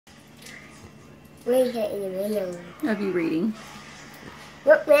Read it in the middle. Of you reading.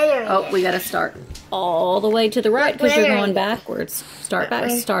 What letter is Oh, it? we got to start all the way to the right because you're going backwards. Start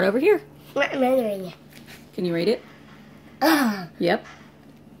back. Start over here. What letter is it? Can you read it? Yep.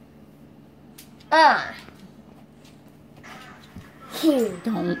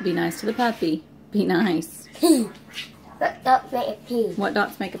 Don't be nice to the puppy. Be nice. What dots make a P? What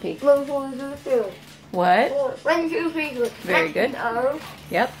dots make a P? 1, 4, 2, 3. What? 1, 2, 3, 4. Very good.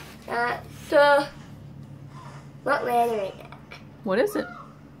 Yep. That's what letter is it? What is it?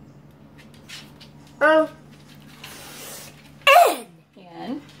 N.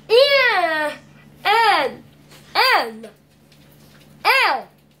 N. Yeah. N. N. L.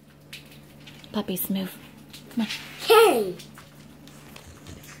 Puppies, move. Come on. K.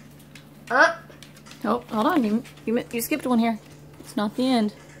 Up. Oh, hold on. You skipped one here. It's not the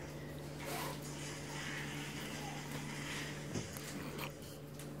end.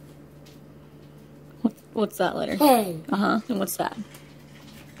 What's that letter? K. Uh-huh. And what's that?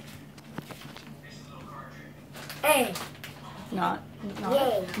 A. Not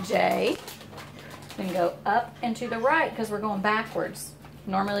J. J. Then go up and to the right because we're going backwards.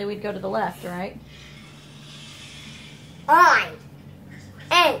 Normally we'd go to the left, right? I.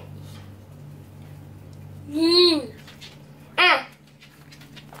 A. E. F.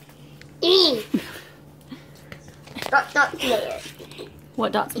 E. Dot there.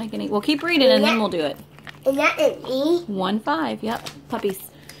 What dots make an E? Well, keep reading and then we'll do it. Is that an E? 1, 5. Yep. Puppies.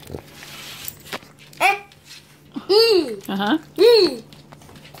 F. E. Uh-huh. E.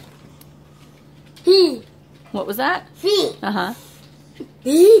 E. What was that? C. Uh-huh.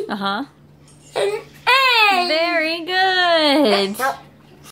 E. Uh-huh. And A. Very good. Stop.